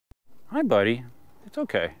Hi, buddy. It's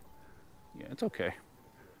okay. Yeah, it's okay.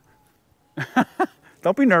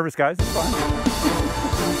 Don't be nervous, guys. It's fine.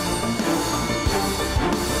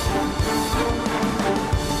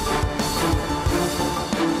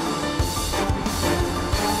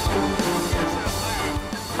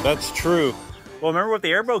 That's true. Well, remember what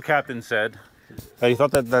the airboat captain said? He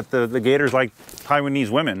thought that the gators like Taiwanese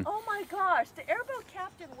women. Oh my gosh, the airboat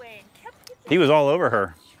captain, Wayne, he was all over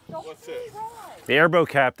her. What's this? The airboat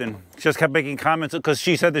captain just kept making comments because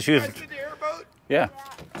she said that she was. The airboat? Yeah.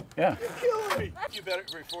 Yeah. You're killing me. You better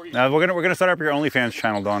before you. Now we're gonna start up your OnlyFans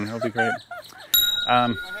channel, Dawn. It'll be great. I have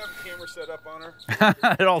a camera set up on her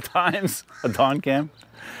at all times. A Dawn cam.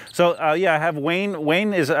 So yeah, I have Wayne.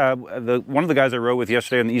 Wayne is one of the guys I rode with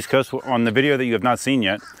yesterday on the East Coast on the video that you have not seen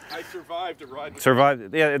yet. I survived a ride.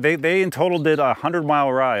 Survived. Yeah, they in total did a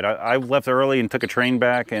 100-mile ride. I left early and took a train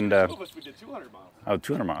back and. Two of us, we did 200 miles. Oh,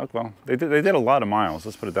 200 miles. Well, they did a lot of miles.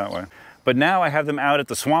 Let's put it that way. But now I have them out at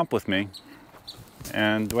the swamp with me.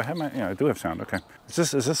 And do I have my? Yeah, I do have sound. Okay. Is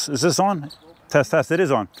this on? Test. It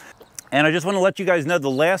is on. And I just want to let you guys know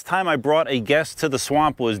the last time I brought a guest to the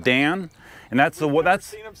swamp was Dan. And that's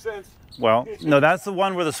seen him since. Well, no, that's the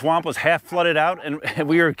one where the swamp was half flooded out and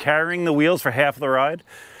we were carrying the wheels for half the ride.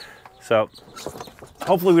 So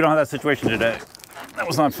hopefully we don't have that situation today. That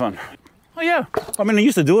was not fun. Oh yeah, I mean I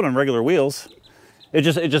used to do it on regular wheels. It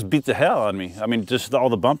just beat the hell out of me. I mean just all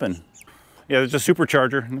the bumping. Yeah, there's a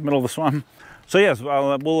supercharger in the middle of the swamp. So yes,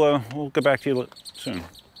 we'll get back to you soon.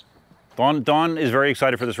 Dawn is very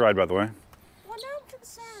excited for this ride, by the way. Well, now I'm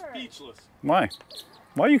concerned. Speechless. Why?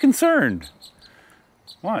 Why are you concerned?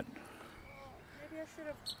 What? Maybe I should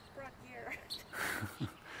have brought gear.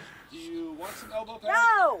 Do you want some elbow pads?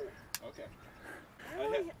 No! Okay.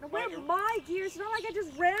 Where are my gears? It's not like I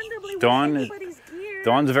just randomly Dawn want anybody's gear.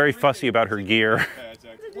 Dawn's very fussy about her gear.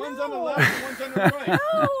 One's on the left and one's on the right.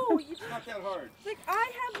 No! It's not that hard. Like,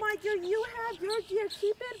 I have my gear, you have your gear.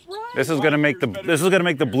 Keep it right. This is gonna make the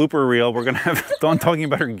blooper reel. We're gonna have Dawn talking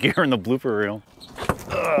about her gear in the blooper reel.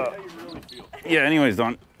 Yeah, anyways,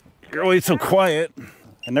 Dawn, you're always so quiet.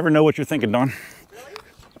 I never know what you're thinking, Dawn. Really?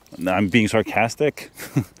 No, I'm being sarcastic.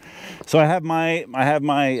 So I have my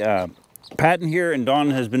patent here, and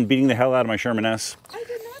Dawn has been beating the hell out of my Sherman S. I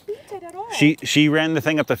did not beat it at all. She ran the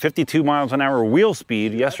thing up to 52 miles an hour wheel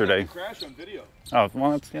speed yesterday. Crash on video. Oh,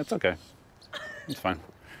 well, it's okay. It's fine.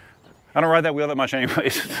 I don't ride that wheel that much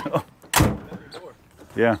anyways. So.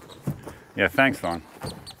 Yeah. Yeah, thanks, Dawn.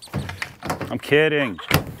 I'm kidding.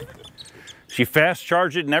 She fast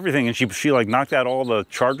charged it and everything, and she like knocked out all the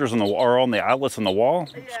chargers on the outlets on the wall.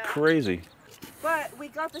 It's crazy. But we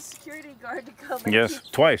got the security guard to come. And yes,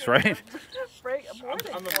 twice, right?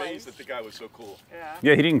 I'm amazed that the guy was so cool. Yeah.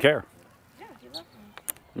 Yeah, he didn't care. Yeah, he loved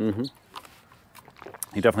me. Mm-hmm.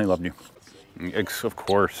 He definitely loved you. Of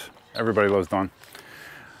course. Everybody loves Dawn.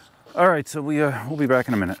 All right, so we'll be back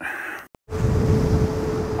in a minute. I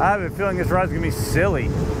have a feeling this ride's gonna be silly.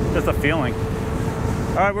 Just a feeling.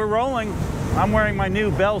 All right, we're rolling. I'm wearing my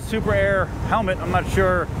new Bell Super Air helmet. I'm not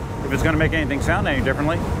sure if it's gonna make anything sound any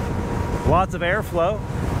differently. Lots of airflow,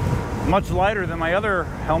 much lighter than my other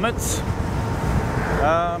helmets.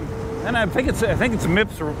 And I think it's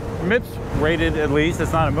MIPS rated at least.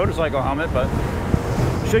 It's not a motorcycle helmet, but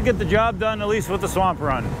should get the job done at least with the swamp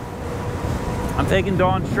run. I'm taking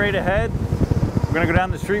Dawn straight ahead. We're gonna go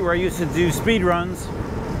down the street where I used to do speed runs,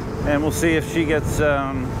 and we'll see if she gets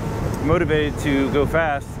motivated to go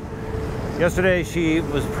fast. Yesterday she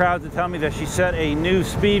was proud to tell me that she set a new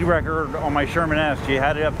speed record on my Sherman S. She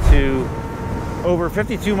had it up to over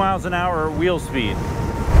 52 miles an hour wheel speed.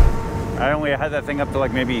 I only had that thing up to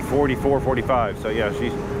like maybe 44, 45. So yeah,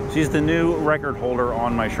 she's the new record holder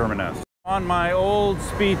on my Sherman S. On my old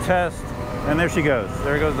speed test, and there she goes.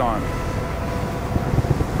 There goes Dawn.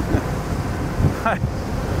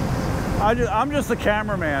 I'm just a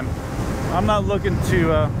cameraman. I'm not looking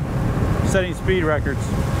to setting speed records.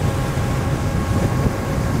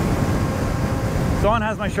 Dawn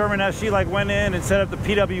has my Sherman S. She like went in and set up the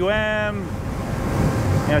PWM.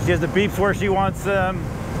 You know, she has the beeps where she wants them.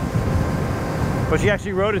 But she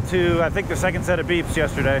actually rode it to, I think, the second set of beeps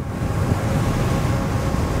yesterday.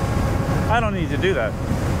 I don't need to do that.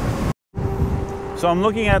 So I'm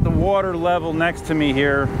looking at the water level next to me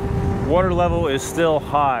here. Water level is still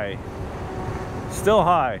high. Still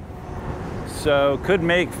high. So could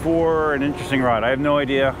make for an interesting ride. I have no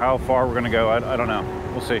idea how far we're gonna go. I don't know,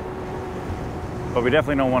 we'll see. But we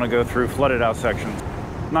definitely don't want to go through flooded out sections.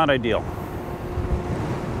 Not ideal.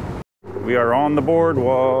 We are on the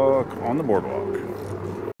boardwalk,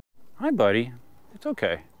 Hi, buddy. It's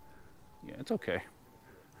okay. Yeah, it's okay.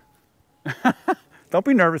 Don't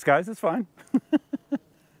be nervous, guys. It's fine.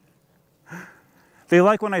 They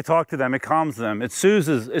like when I talk to them. It calms them. It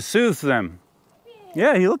soothes them.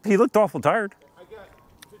 Yeah, he looked awful tired. I got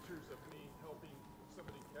pictures of me helping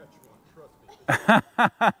somebody catch one,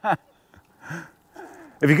 trust me.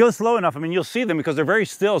 If you go slow enough, I mean, you'll see them because they're very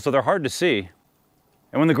still, so they're hard to see.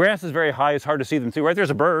 And when the grass is very high, it's hard to see them too. Right there's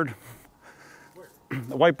a bird. Where?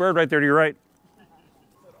 A white bird right there to your right. Is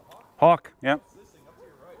that a hawk? Hawk, yeah. This thing up to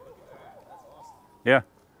your right, look at that. That's awesome. Yeah.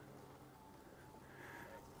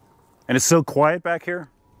 And it's so quiet back here.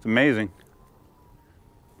 It's amazing.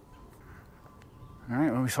 All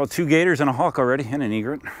right, well, we saw 2 gators and a hawk already, and an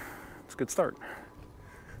egret. It's a good start.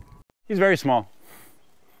 He's very small.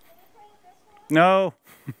 No.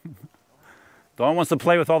 Dawn wants to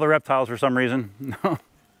play with all the reptiles for some reason. No.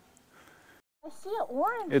 I see it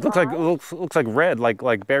orange. It looks like red,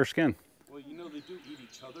 like bear skin. Well, you know they do eat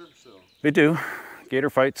each other, so. They do. Gator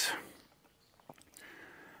fights.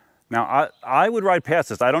 Now, I would ride past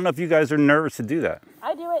this. I don't know if you guys are nervous to do that.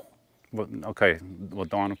 I do it. Well, okay. Well,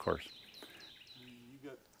 Dawn, of course.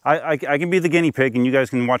 I can be the guinea pig, and you guys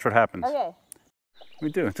can watch what happens. Okay. We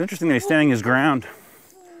do. It's interesting that he's standing his ground.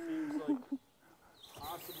 Seems like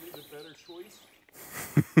possibly the better choice.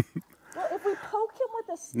 Well, if we poke him with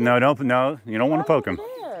a stick. No, you don't want to poke him.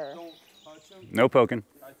 There. Don't touch him. No poking.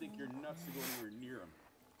 I think you're nuts to go anywhere near him.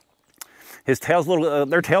 His tail's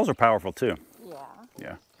their tails are powerful too. Yeah.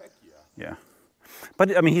 Yeah. Heck yeah. Yeah.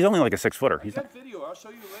 But I mean, he's only like a 6-footer. He's That video, I'll show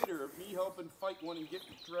you later, of me helping fight one and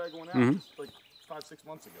drag one out just like 5-6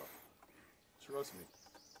 months ago. Trust me.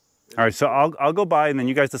 all right. So I'll go by, and then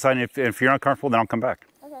you guys decide if you're not comfortable, then I'll come back.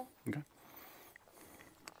 Okay. Okay.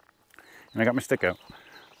 And I got my stick out.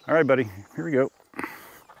 All right, buddy. Here we go.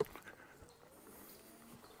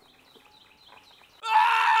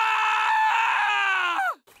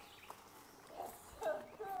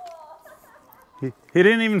 He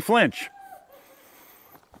didn't even flinch.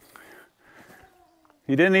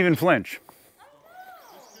 He didn't even flinch.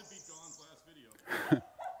 This could be Dawn's last video.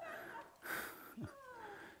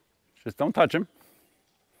 Just don't touch him.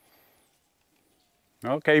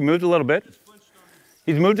 Okay, he moved a little bit.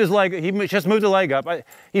 He's moved his leg. He just moved the leg up.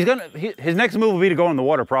 His next move will be to go in the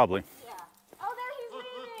water, probably. Yeah.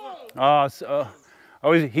 Oh,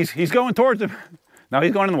 there he's leaving. He's going towards him. No,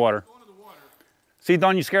 he's going in the water. Going to the water. See,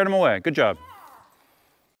 Dawn, you scared him away. Good job.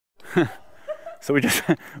 So we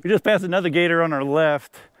just passed another gator on our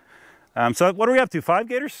left. So what are we up to? 5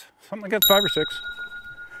 gators? Something like that, 5 or 6.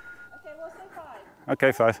 Okay, we'll say 5.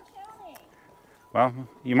 Okay, 5. Counting. Well,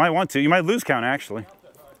 you might want to. You might lose count, actually.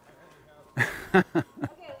 Okay, let's start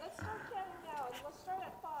counting now. And we'll start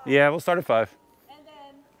at 5. Yeah, we'll start at 5. And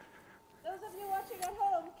then those of you watching at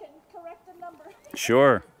home can correct the number.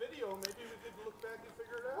 Sure. Video, maybe we could look back and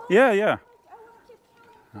figure it out. Yeah, yeah. I want to keep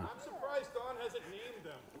counting. I'm surprised Dawn hasn't named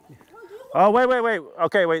them. Oh, wait.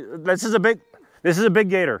 Okay, wait. This is a big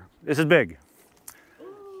gator. This is big.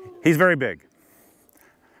 He's very big.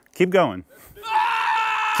 Keep going.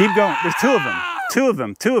 Keep going. There's 2 of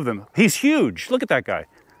them. 2 of them. He's huge. Look at that guy.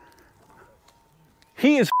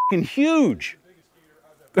 He is f***ing huge.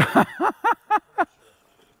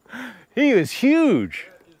 He is huge.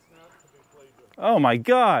 Oh my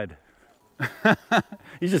God.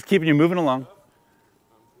 He's just keeping you moving along.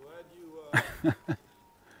 I'm glad you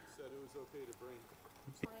said it was okay to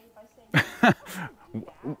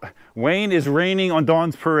bring. Wayne is raining on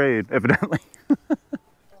Dawn's parade, evidently.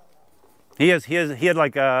 He had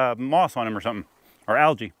like moss on him or something, or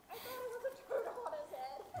algae. I thought it was a turtle on his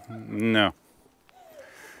head. No. It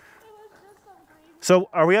was just some green. So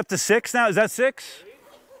are we up to 6 now? Is that 6? It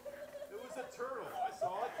was a turtle. I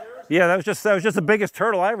saw it. There's Yeah, that was just the biggest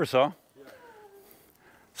turtle I ever saw.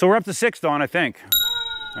 So we're up to 6, Dawn, I think.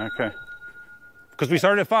 Okay. Because we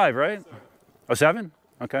started at 5, right? 7. Oh, 7?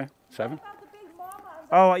 Okay, 7. About the big mama.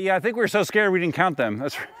 Oh, yeah, I think we were so scared we didn't count them.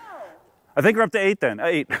 That's right. I think we're up to 8 then.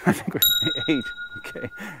 8. I think we're 8. Okay.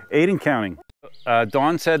 8 and counting.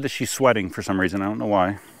 Dawn said that she's sweating for some reason. I don't know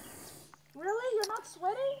why. Really? You're not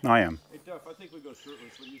sweating? No, I am. Hey, Duff, I think we go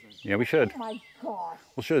shirtless. What do you think? Yeah, we should. Oh my gosh.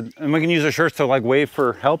 We should. And we can use our shirts to like wave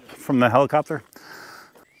for help from the helicopter.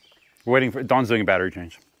 We're waiting for, Dawn's doing a battery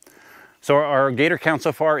change. So our gator count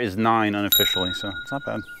so far is 9 unofficially, so it's not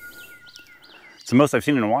bad. It's the most I've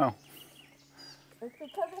seen in a while. It's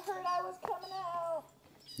because it heard I was coming out.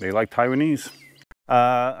 They like Taiwanese.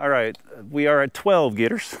 All right, we are at 12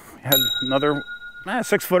 gators. We had another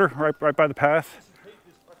 6-footer right by the path.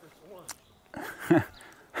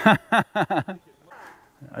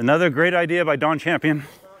 Another great idea by Dawn Champion.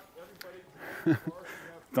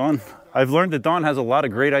 Dawn, I've learned that Dawn has a lot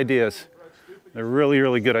of great ideas. They're really,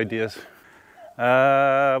 really good ideas.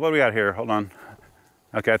 What do we got here? Hold on.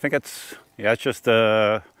 Okay, I think it's just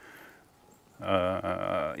a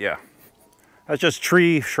Yeah. That's just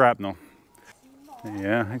tree shrapnel.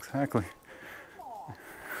 Yeah, exactly.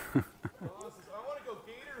 I want to go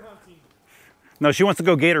gator hunting. No, she wants to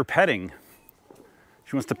go gator petting.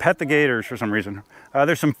 She wants to pet the gators for some reason.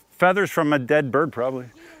 There's some feathers from a dead bird, probably.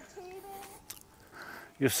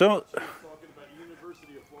 You're so... Talking about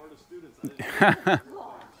University of Florida students.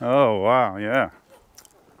 Oh, wow, yeah.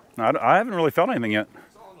 No, I haven't really felt anything yet.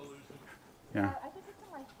 It's all an illusion. Yeah. I think it's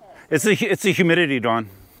in my head. It's the humidity, Dawn.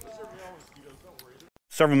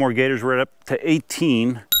 Several more gators. We're up to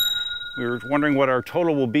 18. We were wondering what our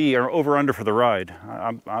total will be, our over-under for the ride.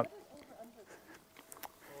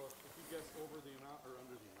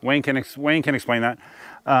 Wayne can explain that.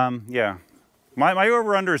 Yeah, my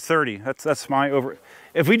over-under is 30. That's my over.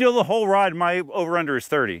 If we do the whole ride, my over-under is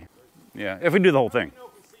 30. Yeah, if we do the whole thing.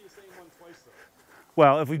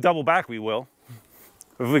 Well, if we double back, we will.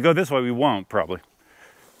 If we go this way, we won't, probably.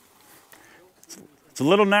 It's a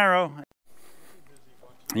little narrow.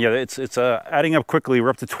 Yeah, it's adding up quickly. We're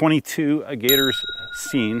up to 22 gators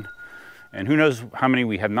seen, and who knows how many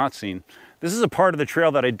we have not seen. This is a part of the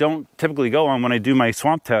trail that I don't typically go on when I do my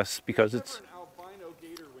swamp tests because it's... an albino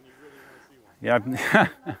gator when you really want to see one. Yeah,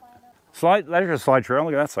 that's a slide trail.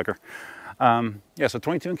 Look at that sucker. Yeah, so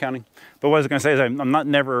 22 and counting. But what I was going to say is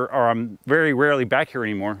I'm very rarely back here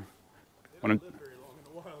anymore. When I'm, Very long in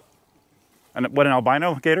the wild. and what, an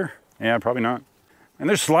albino gator? Yeah, probably not. And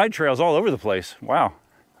there's slide trails all over the place. Wow.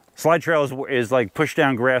 Slide trail is like push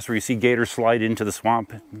down grass where you see gators slide into the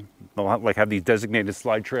swamp. They'll have these designated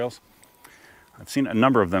slide trails. I've seen a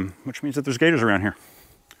number of them, which means that there's gators around here.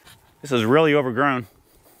 This is really overgrown,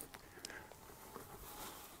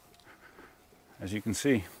 as you can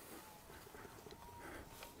see.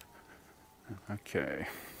 Okay.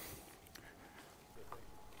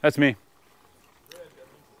 That's me.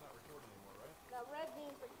 Now red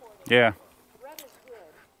means recording. Yeah. Red is good.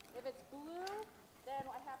 If it's blue, then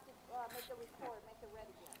I have to make a record, make the red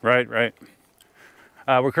again. Right,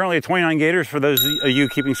 right. We're currently at 29 gators for those of you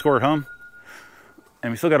keeping score at home. And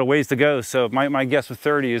we still got a ways to go, so my guess with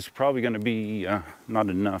 30 is probably going to be not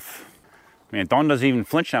enough. Man, Dawn doesn't even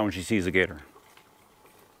flinch now when she sees a gator.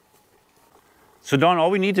 So Dawn, all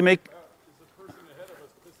we need to make... Is the person ahead of us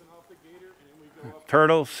pissing off the gator and then we go up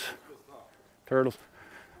Turtles. Turtles.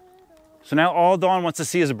 So now all Dawn wants to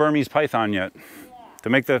see is a Burmese python yet. Yeah.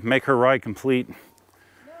 To make her ride complete. No,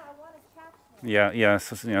 I want to catch them. Yeah,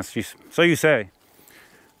 yes, so you say.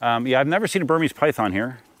 Yeah, I've never seen a Burmese python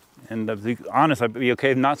here. And to be honest, I'd be okay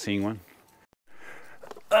with not seeing one.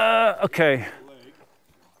 Okay.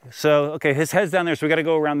 So, okay, his head's down there, so we got to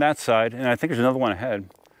go around that side. And I think there's another one ahead.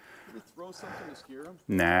 Can you throw something to scare him?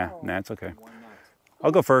 Nah, it's okay. Why not?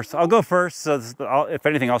 I'll go first. So if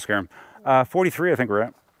anything, I'll scare him. 43, I think we're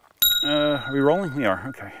at. Are we rolling? We are.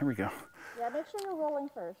 Okay, here we go. Yeah, make sure you're rolling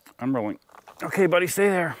first. I'm rolling. Okay, buddy, stay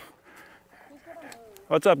there.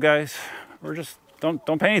 What's up, guys? We're just don't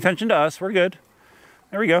pay any attention to us. We're good.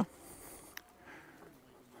 There we go.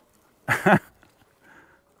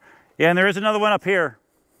 Yeah, and there is another one up here.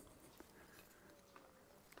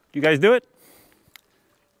 You guys do it?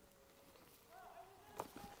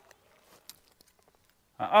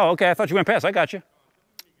 Oh, okay. I thought you went past. I got you.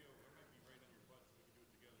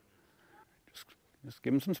 Just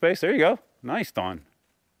give him some space. There you go. Nice, Dawn.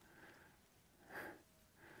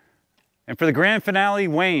 And for the grand finale,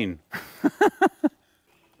 Wayne.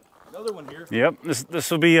 Another one here. Yep, this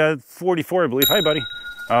will be 44, I believe. Hi, buddy.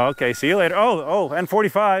 Oh, okay, see you later. Oh, and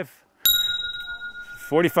 45.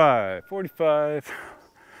 45.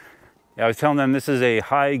 Yeah, I was telling them this is a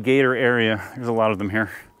high gator area. There's a lot of them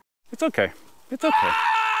here. It's okay. It's okay.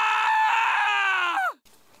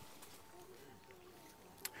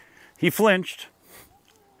 He flinched.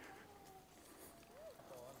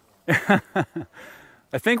 I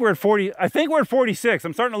think we're at 40. I think we're at 46.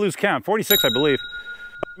 I'm starting to lose count. 46, I believe.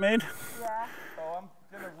 Made? Yeah. Oh, I'm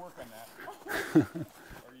gonna work on that.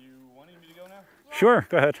 Are you wanting me to go now? Sure,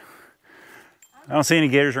 go ahead. I don't see any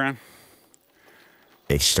gators around.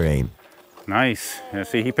 Extreme. Nice. Yeah,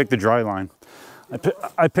 see, he picked the dry line.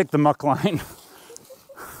 I picked the muck line.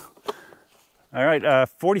 All right,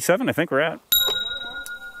 47, I think we're at.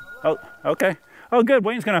 Oh, okay. Oh, good.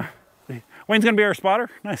 Wayne's gonna be our spotter.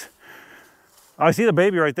 Nice. Oh, I see the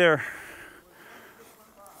baby right there.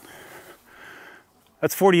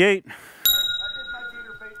 That's 48.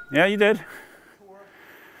 Yeah, you did.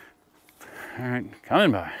 All right,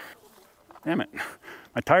 coming by. Damn it.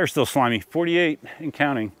 My tire's still slimy. 48 and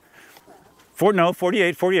counting.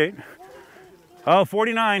 48. Oh,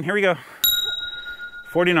 49. Here we go.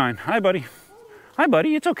 49. Hi, buddy. Hi,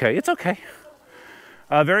 buddy. It's okay. It's okay.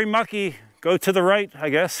 Very mucky. Go to the right, I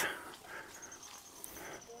guess.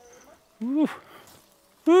 Woo.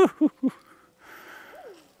 Woo.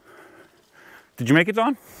 Did you make it,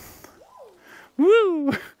 Dawn? Woo!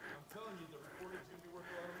 I'm telling you, the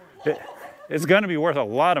recording's gonna be worth a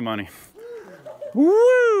lot of money. It's gonna be worth a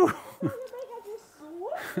lot of money. Woo!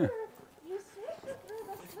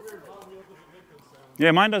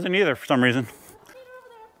 Yeah, mine doesn't either for some reason.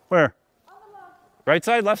 Where? Right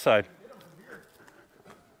side, left side?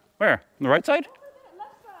 Where? On the right side?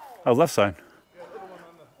 Oh, left side.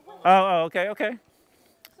 Oh, okay, okay.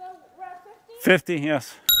 So we're at 50? 50,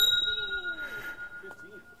 yes.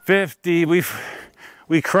 50.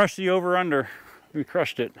 We crushed the over-under. We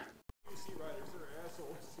crushed it.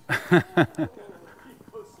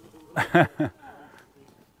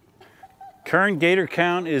 Current gator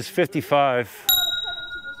count is 55.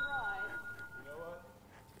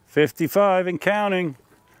 55 and counting.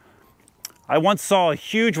 I once saw a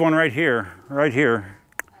huge one right here.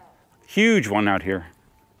 Huge one out here.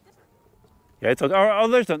 Yeah, it's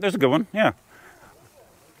there's a good one. Yeah,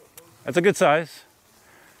 that's a good size.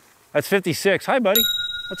 That's 56. Hi, buddy.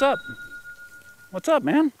 What's up? What's up,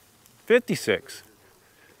 man? 56.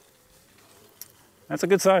 That's a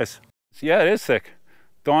good size. Yeah, it is thick.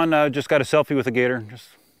 Dawn just got a selfie with a gator,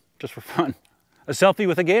 just for fun. A selfie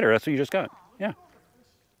with a gator. That's what you just got. Yeah.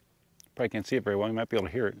 Probably can't see it very well. You might be able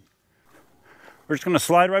to hear it. We're just going to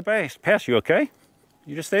slide right past you, okay?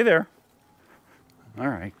 You just stay there. All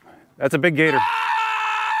right. That's a big gator.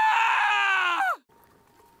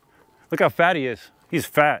 Look how fat he is. He's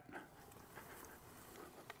fat.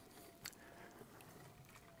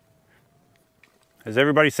 Has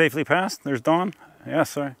everybody safely passed? There's Dawn. Yeah,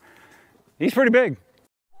 sorry. He's pretty big.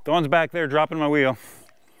 Dawn's back there dropping my wheel.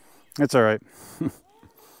 It's all right.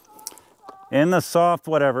 In the soft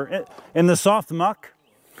whatever. In the soft muck.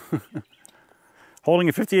 Holding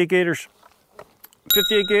at 58 gators.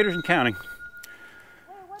 58 gators and counting. Wait,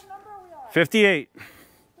 what number are we on? 58.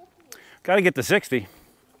 Got to get to 60.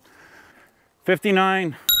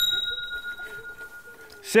 59.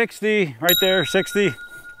 60. Right there, 60. Oh, no,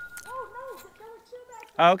 there were two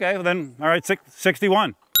back. Oh, okay, well then, all right,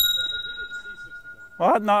 61.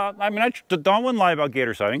 Well, no, I mean, Dawn wouldn't lie about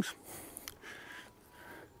gator sightings.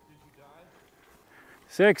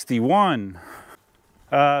 61.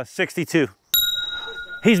 62.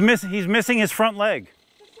 He's missing his front leg.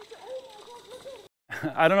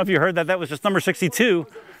 I don't know if you heard that. That was just number 62.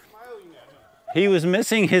 He was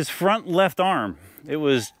missing his front left arm. It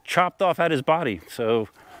was chopped off at his body. So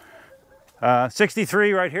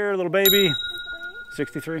 63 right here, little baby.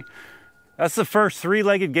 63. That's the first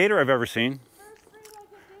three-legged gator I've ever seen.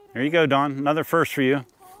 There you go, Dawn. Another first for you.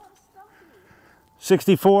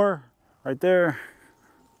 64 right there.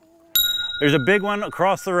 There's a big one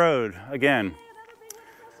across the road again.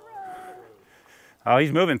 Oh,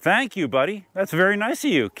 he's moving. Thank you, buddy. That's very nice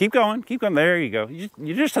of you. Keep going. Keep going. There you go. You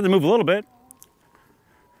just have to move a little bit.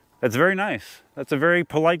 That's very nice. That's a very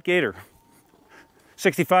polite gator.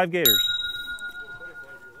 65 gators.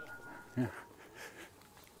 Yeah.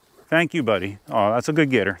 Thank you, buddy. Oh, that's a good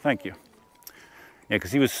gator. Thank you. Yeah,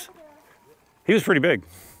 because he was pretty big.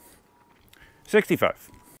 65.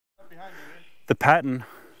 The patent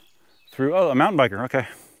through, oh, a mountain biker. Okay.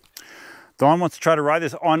 Dawn wants to try to ride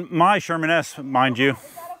this on my Sherman S, mind you. Is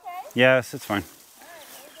that okay? Yes, it's fine.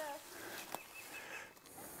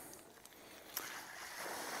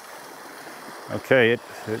 Okay, it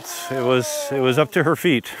was up to her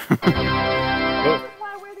feet. Why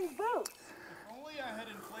I wear these boots? If only I had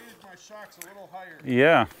inflated my shocks a little higher.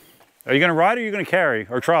 Yeah. Are you gonna ride or are you gonna carry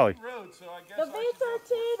or trolley? Road, so I guess The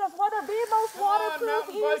V13 is one of the most waterproof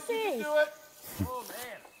you can ECs. do it. Oh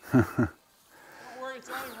man. Don't worry, it's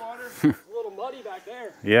only water. It's a little muddy back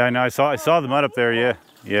there. Yeah, I know. I saw the mud up there. Yeah,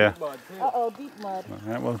 yeah. Uh-oh, deep mud. All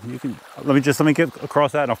right, well, you can. Let me get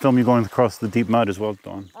across that, and I'll film you going across the deep mud as well,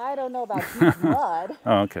 Dawn. I don't know about deep mud.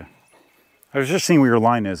 Oh, okay. I was just seeing where your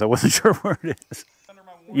line is. I wasn't sure where it is.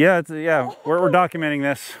 Yeah, we're documenting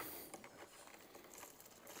this.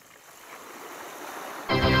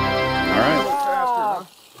 All right. Oh,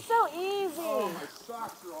 so easy. Oh, my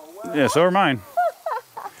socks are all wet. Yeah, so are mine.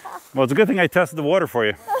 Well, it's a good thing I tested the water for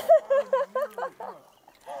you. The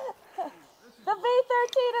V13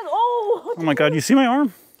 is, oh. Oh my God, you see my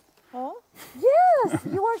arm? Huh? Yes,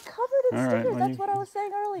 you are covered in All right, stickers. well, That's what I was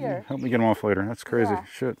saying earlier. Help me get them off later. That's crazy. Yeah.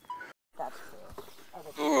 Shit. That's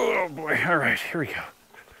true. Oh boy. All right, here we go.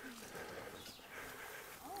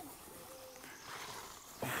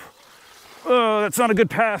 Oh, that's not a good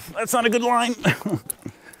path. That's not a good line.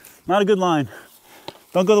 Not a good line.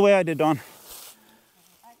 Don't go the way I did, Dawn.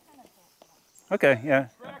 Okay, yeah.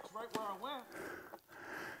 Tracks right where I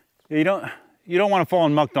went. You don't want to fall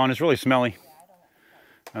in muck, Dawn. It's really smelly.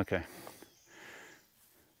 Okay.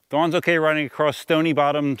 Dawn's okay riding across stony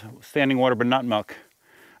bottomed standing water, but not muck.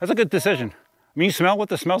 That's a good decision. I mean, you smell what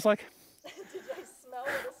this smells like? Did I smell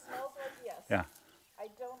what it smells like? Yes. Yeah. I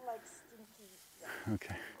don't like stinky. Yeah.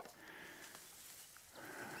 Okay.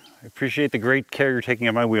 I appreciate the great care you're taking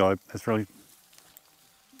of my wheel. That's really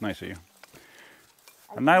nice of you.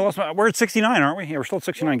 And I lost my, we're at 69, aren't we? Yeah, we're still at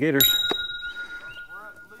 69 gators. We're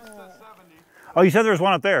at least at 70. Oh, you said there was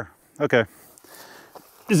one up there. Okay.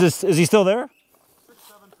 Is he still there? 6,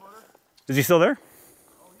 7 footer. Is he still there?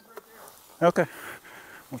 Oh, he's right there. Okay.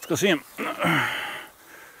 Let's go see him.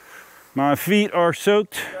 My feet are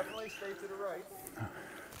soaked. Definitely stay to the right.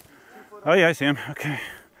 Oh yeah, I see him. Okay.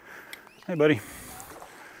 Hey, buddy.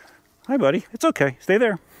 Hi, buddy. It's okay. Stay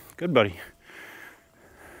there. Good, buddy.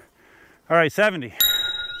 All right, 70.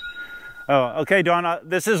 Oh, okay, Dawn.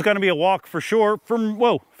 This is going to be a walk for sure. For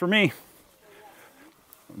me.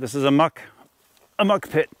 This is a muck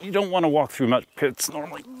pit. You don't want to walk through muck pits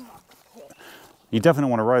normally. You definitely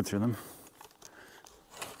want to ride through them.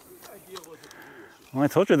 Well, I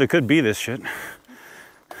told you there could be this shit. Wait,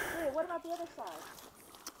 what about the other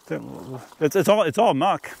side? It's all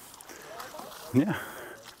muck. Yeah.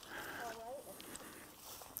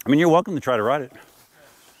 I mean, you're welcome to try to ride it.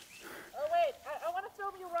 Oh wait, I want to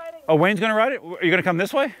film you riding. Oh, Wayne's gonna ride it? Are you gonna come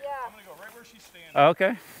this way? Yeah. I'm gonna go right where she's standing. Oh,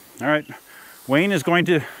 okay. All right. Wayne is going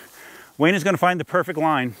to find the perfect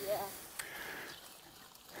line. Yeah.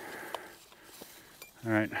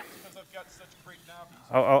 All right. Because I've got such great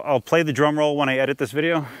knobbies. I'll play the drum roll when I edit this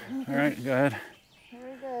video. All right, go ahead. Here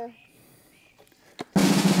we go.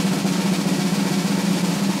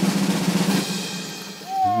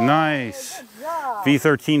 Nice. Good job.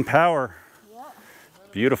 V13 power. Yeah.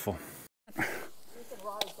 Beautiful. You can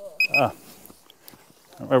ride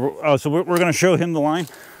there. Oh, so we're going to show him the line?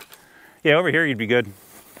 Yeah, over here you'd be good.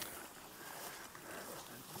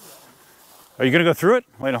 Are you going to go through it?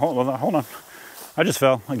 Wait, hold on. I just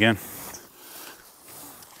fell again.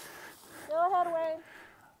 Go ahead, Wayne.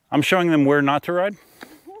 I'm showing them where not to ride.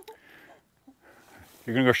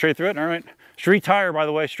 You're going to go straight through it? All right. Street tire, by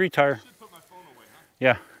the way. Street tire. I should put my phone away, huh?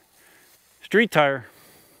 Yeah. Street tire.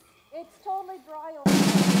 It's totally dry over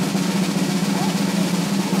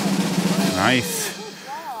there. Nice. Good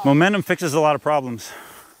job. Momentum fixes a lot of problems.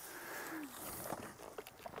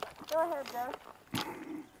 Go ahead, Joe.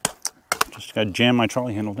 Just got to jam my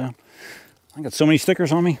trolley handle down. I got so many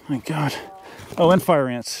stickers on me. My God. Oh, and fire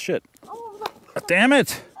ants. Shit. Oh, Damn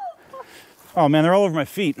it. Oh, man, they're all over my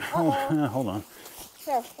feet. Hold on.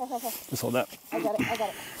 here. Just hold that. I got it.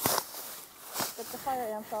 Get the fire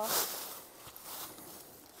ants off.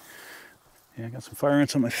 Yeah, I got some fire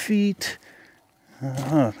ants on my feet.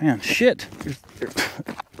 Oh, man, shit. You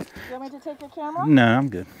want me to take your camera? No, I'm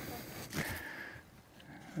good.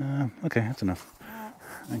 Okay, that's enough.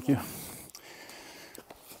 Thank you.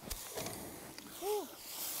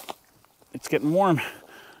 It's getting warm.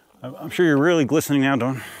 I'm sure you're really glistening now,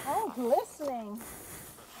 Dawn. Oh, glistening.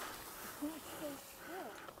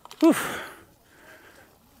 Oof.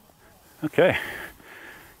 Okay.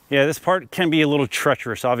 Yeah, this part can be a little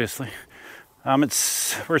treacherous, obviously.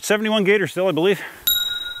 We're at 71 gators still, I believe.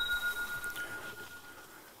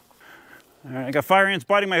 All right, I got fire ants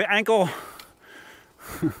biting my ankle.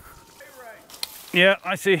 Yeah,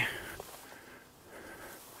 I see.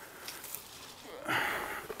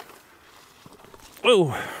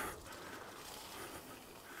 Whoa.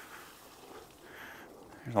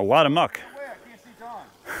 There's a lot of muck. Wait, I can't see Dawn.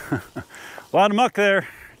 A lot of muck there.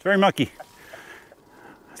 It's very mucky.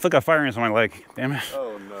 I still got fire ants on my leg. Damn it.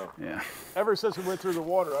 Oh no. Yeah. Ever since we went through the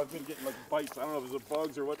water, I've been getting like bites. I don't know if it's the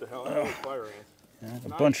bugs or what the hell. I know it's fire ants. Yeah, a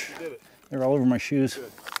Nice, bunch. you did it. They're all over my shoes.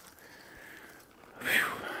 Good.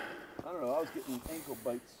 I don't know. I was getting ankle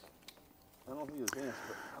bites. I don't think it was ants,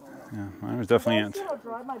 but I don't know. Yeah, mine was definitely ants. See how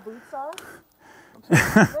dry my boots are?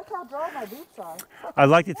 Look how dry my boots are. I'd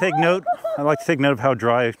like to take note. I'd like to take note of how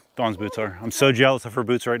dry Dawn's boots are. I'm so jealous of her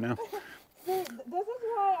boots right now. See, this is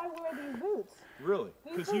why I wear these boots. Really?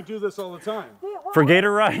 Because you do this all the time. For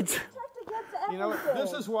gator rides. You know,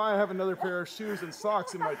 this is why I have another pair of shoes and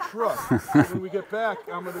socks in my truck. When we get back,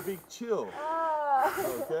 I'm going to be chill.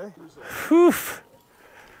 Okay? Whew.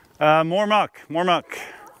 More muck. More muck.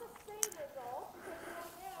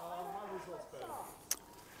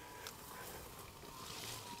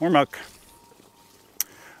 More muck.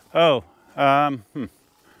 Oh. All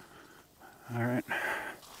right.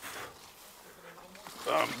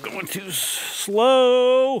 I'm going too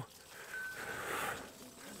slow.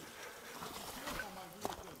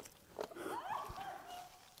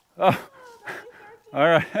 Oh. All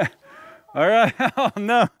right. All right. Oh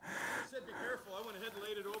no. I said be careful. I went ahead and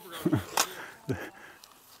laid it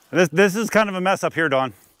over. This is kind of a mess up here,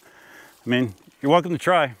 Dawn. I mean, you're welcome to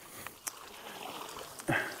try.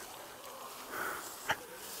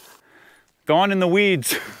 Dawn in the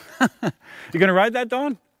weeds. You gonna ride that,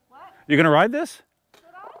 Dawn? What? You gonna ride this?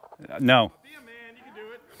 Should I? No. Be a man, you can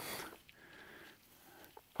do it.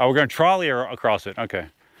 Oh, we're gonna trolley or across it. Okay.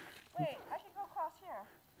 Wait, I can go across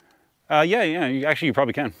here. Yeah. You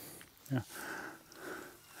probably can. Yeah.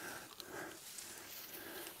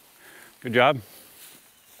 Good job.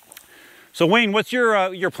 So Wayne, what's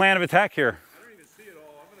your plan of attack here? I don't even see it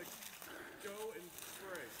all. I'm gonna go and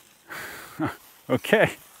spray. Okay.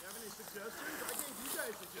 You have any suggestions? I gave you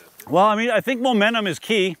guys suggestions. Well, I mean, I think momentum is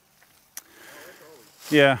key.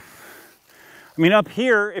 Yeah. I mean, up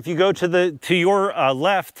here, if you go to your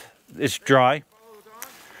left, it's dry.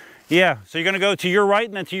 Yeah. So you're gonna go to your right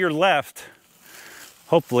and then to your left.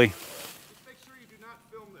 Hopefully. Just make sure you do not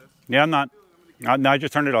film this. Yeah, I'm not. No, I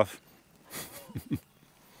just turned it off.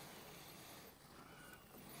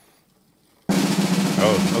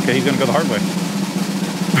 Oh, okay, he's gonna go the hard way.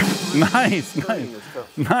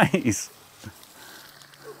 Nice.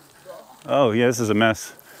 Oh yeah, this is a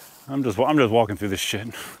mess. I'm just walking through this shit.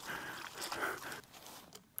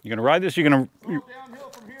 You gonna ride this? You gonna? Go downhill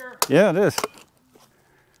from here. Yeah, it is.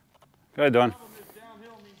 Go ahead, Don.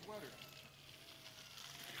 Downhill means wetter.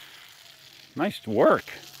 Nice work.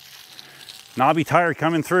 Knobby tire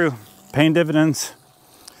coming through, paying dividends.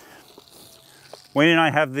 Wayne and I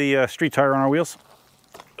have the street tire on our wheels.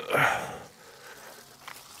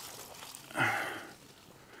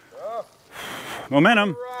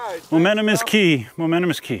 Momentum. Momentum is key.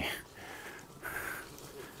 Momentum is key.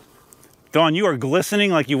 Dawn, you are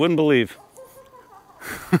glistening like you wouldn't believe.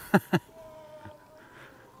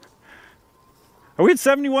 Are we at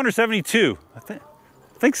 71 or 72? I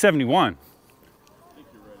think 71.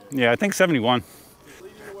 Yeah, I think 71.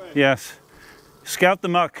 Yes. Scout the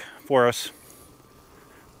muck for us.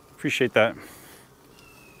 Appreciate that.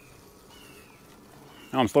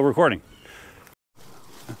 Oh, I'm still recording.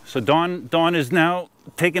 So Dawn is now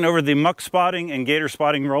taking over the muck spotting and gator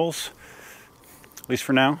spotting roles, at least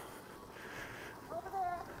for now.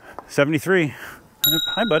 73. Yep.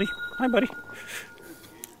 Hi, buddy. Hi, buddy.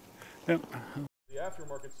 Yep. The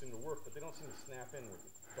aftermarket seem to work, but they don't seem to snap in with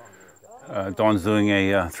it. Dawn's doing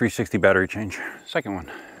a 360 battery change. Second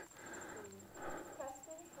one.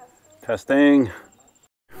 Testing.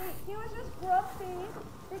 He was just grumpy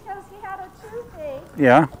because he had a toothache.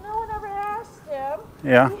 Yeah. No one ever asked him.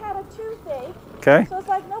 Yeah. He had a toothache. Okay. So it's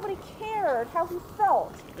like nobody cared how he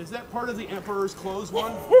felt. Is that part of the Emperor's Clothes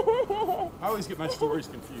one? I always get my stories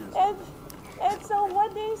confused. And so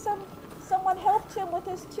one day someone helped him with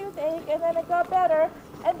his toothache, and then it got better,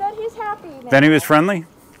 and then he's happy now. Then he was friendly?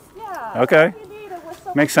 Yeah. Okay. All he needed was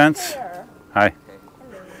someone Makes to sense. care. Hi.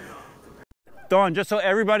 Dawn, just so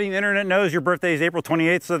everybody on the internet knows, your birthday is April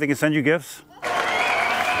 28th so they can send you gifts.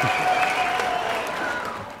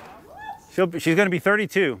 She's going to be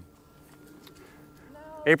 32. No.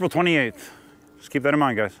 April 28th. Just keep that in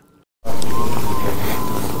mind, guys.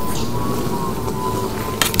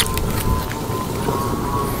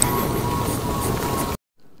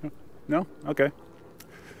 No? Okay.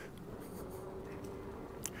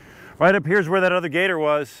 Right up here's where that other gator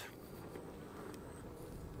was.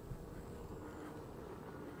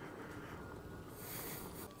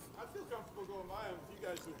 I feel comfortable going by him with you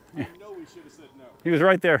guys who know we should have said no. He was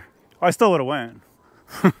right there. I still would have went.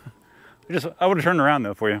 I would have turned around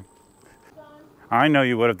though for you. I know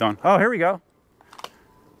you would have done. Oh, here we go.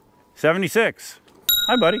 76.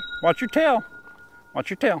 Hi, buddy. Watch your tail. Watch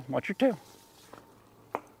your tail. Watch your tail.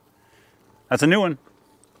 That's a new one.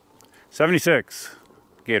 76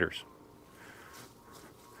 gators.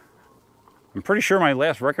 I'm pretty sure my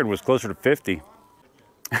last record was closer to 50.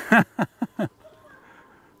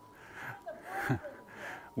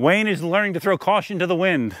 Wayne is learning to throw caution to the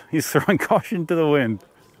wind. He's throwing caution to the wind.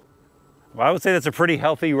 Well, I would say that's a pretty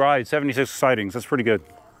healthy ride. 76 sightings. That's pretty good.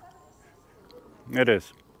 It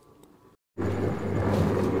is.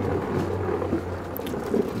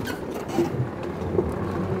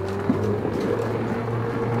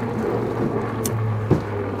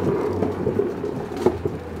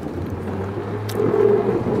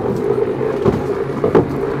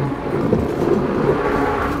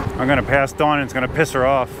 I'm gonna pass Dawn and it's gonna piss her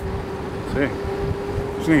off. See?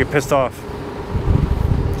 She's gonna get pissed off.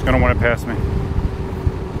 She's gonna wanna pass me.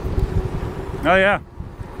 Oh yeah.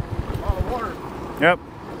 A lot of water. Yep.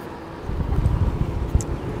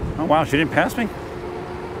 Oh wow, she didn't pass me?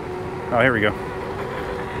 Oh, here we go.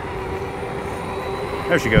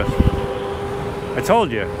 There she goes. I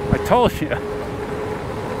told you. I told you.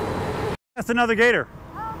 That's another gator.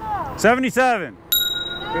 Oh no. 77.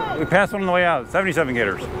 Nice. We passed one on the way out. 77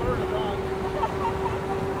 gators. Water in the bottom.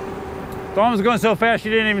 Dawn was going so fast she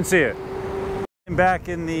didn't even see it. Back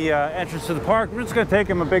in the entrance to the park, we're just gonna take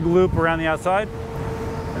him a big loop around the outside,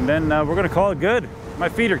 and then we're gonna call it good. My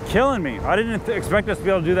feet are killing me. I didn't expect us to be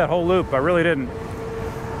able to do that whole loop. I really didn't.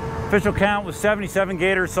 Official count was 77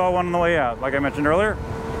 gators. Saw one on the way out, like I mentioned earlier.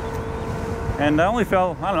 And I only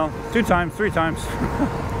fell, I don't know, 2 times, 3 times.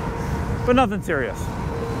 But nothing serious.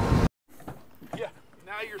 Yeah,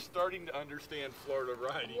 now you're starting to understand Florida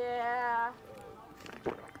riding. Yeah,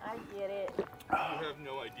 I get it. You have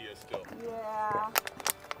no idea still. Yeah.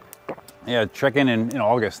 Yeah, check in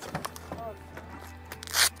August.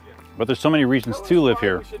 But there's so many reasons to live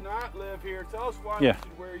here. We should not live here. Tell us why yeah. we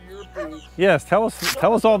should wear your boots. Yes, tell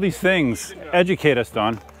us all these things. Educate us,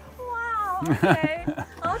 Dawn. Wow, okay.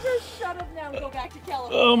 I'll just shut up now and go back to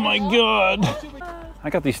California. Oh my God. I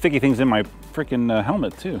got these sticky things in my freaking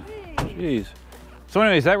helmet too. Jeez. So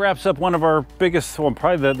anyways, that wraps up one of our biggest, well,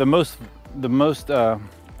 probably the most I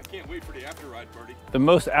can't wait for the after ride party. The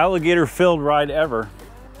most alligator filled ride ever.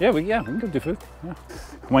 Yeah, we can go do food. Yeah.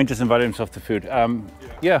 Wayne just invited himself to food.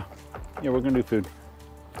 Yeah, we're gonna do food.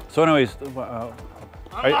 So anyways,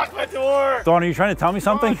 unlock my door! Dawn, are you trying to tell me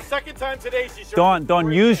something? Second time today she's showing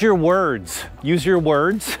Dawn, use your words. Use your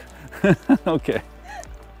words. Okay.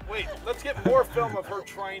 Wait, let's get more film of her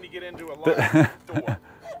trying to get into a locked door.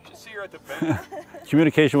 You should see her at the bench.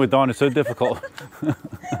 Communication with Dawn is so difficult.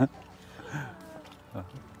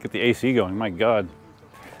 Get the AC going, my God.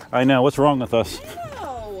 I know, what's wrong with us?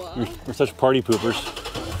 We're such party poopers.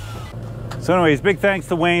 So anyways, big thanks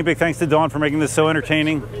to Wayne, big thanks to Dawn for making this so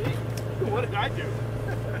entertaining. What did I do?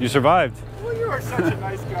 You survived. Well, you are such a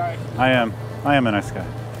nice guy. I am a nice guy.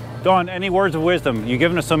 Dawn, any words of wisdom? You've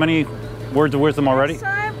given us so many words of wisdom already. Next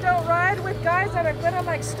time, don't ride with guys that are gonna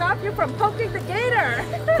like stop you from poking the gator.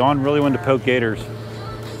 Dawn really wanted to poke gators.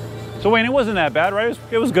 So Wayne, it wasn't that bad, right?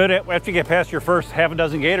 It was good. After you get past your first half a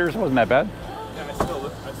dozen gators, it wasn't that bad. Yeah, I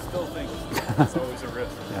still think it's always a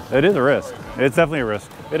risk. Yeah, it is a risk. It's definitely a risk.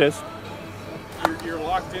 It is. You're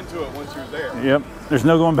locked into it once you're there. Yep. There's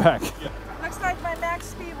no going back. Yeah. Looks like my max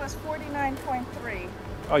speed was 49.3.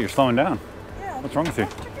 Oh, you're slowing down. Yeah. What's wrong with you?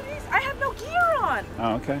 I have no gear on.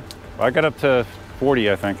 Oh, okay. Well, I got up to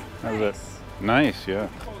 40, I think. That was it. Nice, yeah.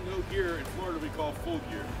 We call no gear in Florida, we call full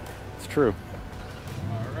gear. It's true.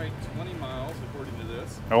 All right, 20 miles according to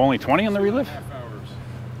this. Oh, only 20 on the relief? 2.5 hours.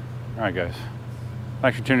 All right, guys.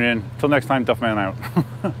 Thanks for tuning in. Till next time, Duffman out.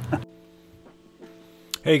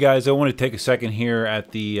 Hey guys, I want to take a second here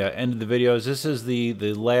at the end of the videos. This is the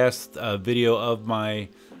last video of my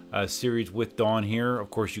series with Dawn here.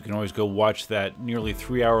 Of course, you can always go watch that nearly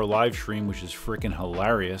 3-hour live stream, which is freaking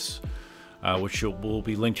hilarious, which will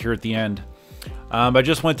be linked here at the end. I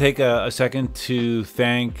just want to take a second to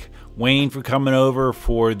thank Wayne for coming over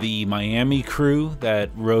for the Miami crew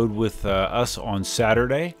that rode with us on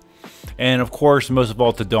Saturday. And of course, most of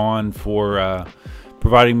all to Dawn for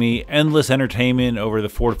providing me endless entertainment over the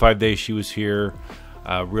 4 to 5 days she was here.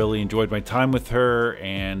 Really enjoyed my time with her,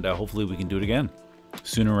 and hopefully we can do it again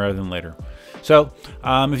sooner rather than later. So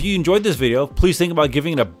if you enjoyed this video, please think about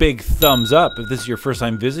giving it a big thumbs up. If this is your first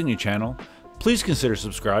time visiting the channel, please consider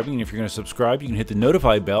subscribing. And if you're going to subscribe, you can hit the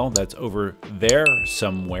notify bell. That's over there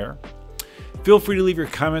somewhere. Feel free to leave your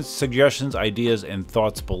comments, suggestions, ideas, and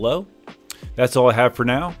thoughts below. That's all I have for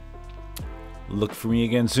now. Look for me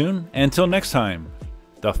again soon. Until next time,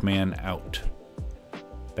 Duffman out.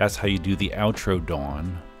 That's how you do the outro,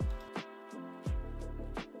 Dawn.